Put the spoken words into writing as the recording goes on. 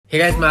Hey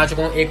guys, मैं आ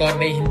चुका हूँ एक और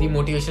नई हिंदी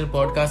मोटिवेशनल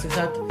पॉडकास्ट के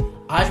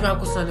साथ। आज मैं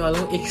आपको सुनाने वाला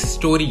हूँ एक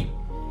स्टोरी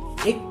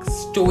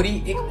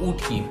एक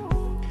ऊँट की।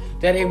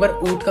 तो यार, एक बार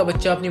ऊँट का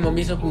बच्चा अपनी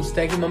मम्मी से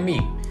पूछता है कि मम्मी,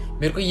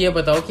 मेरे को ये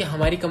बताओ कि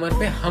हमारी कमर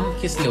पे हम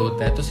किस लिए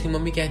होता है। तो उसकी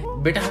मम्मी कहती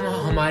है, बेटा हम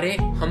हमारे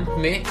हम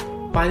में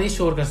पानी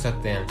स्टोर कर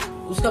सकते हैं।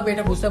 उसका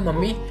बेटा पूछता है,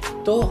 मम्मी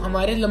तो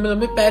हमारे लंबे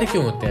लंबे पैर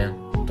क्यों होते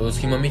हैं। तो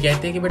उसकी मम्मी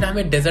कहती है कि बेटा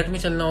हमें डेजर्ट में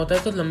चलना होता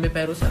है तो लंबे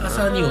पैरों से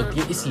आसानी होती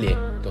है इसलिए।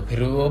 तो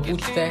फिर वो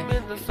पूछता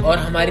है, और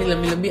हमारी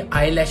लंबी लंबी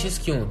आई लैशेस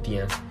क्यों होती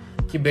हैं।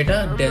 कि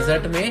बेटा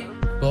डेजर्ट में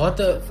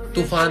बहुत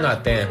तूफान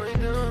आते हैं,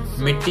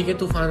 मिट्टी के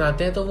तूफान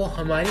आते हैं, तो वो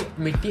हमारी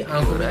मिट्टी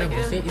आंखों में ना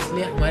घुसे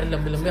इसलिए हमारे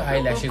लंबे लंबे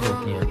आई लैशेस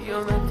होती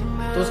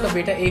हैं। तो उसका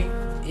बेटा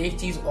एक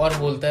चीज और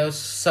बोलता है,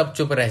 सब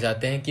चुप रह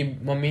जाते हैं कि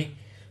मम्मी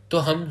तो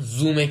हम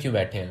जू में क्यों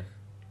बैठे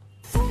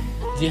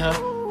हैं। जी हाँ,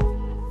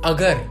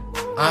 अगर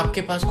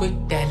आपके पास कोई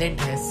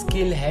टैलेंट है,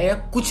 स्किल है या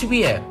कुछ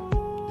भी है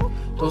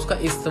तो उसका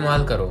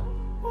इस्तेमाल करो।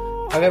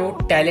 अगर वो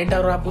टैलेंट है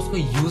और आप उसको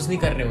यूज नहीं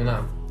कर रहे हो ना,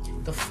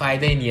 तो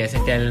फायदा ही नहीं है ऐसे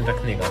टैलेंट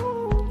रखने का।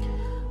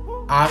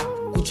 आप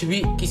कुछ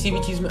भी किसी भी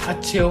चीज में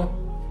अच्छे हो,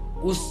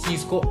 उस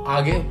चीज को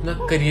आगे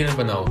अपना करियर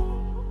बनाओ,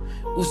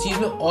 उस चीज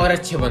में और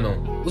अच्छे बनो,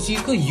 उस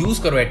चीज को यूज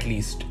करो।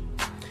 एटलीस्ट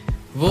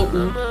वो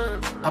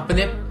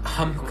अपने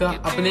हम का,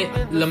 अपने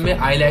लंबे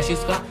आई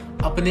लैशेस का,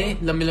 अपने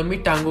लंबी लंबी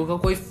टांगों का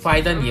कोई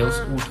फायदा नहीं है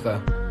उस ऊँट का,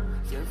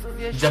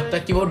 जब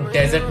तक कि वो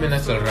डेजर्ट में ना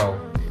चल रहा हो।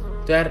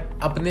 तो यार,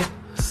 अपने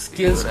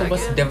स्किल्स को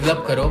बस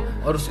डेवलप करो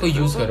और उसको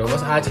यूज करो।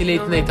 बस आज के लिए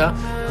इतना ही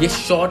था। ये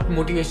शॉर्ट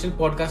मोटिवेशनल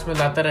पॉडकास्ट में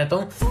लाता रहता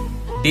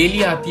हूँ,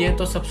 डेली आती है।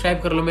 तो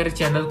सब्सक्राइब कर लो मेरे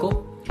चैनल को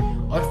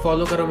और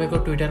फॉलो करो मेरे को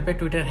ट्विटर पे।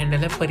 ट्विटर हैंडल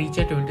है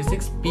परिचय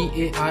 26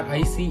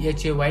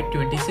 PARICHAY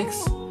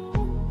 26।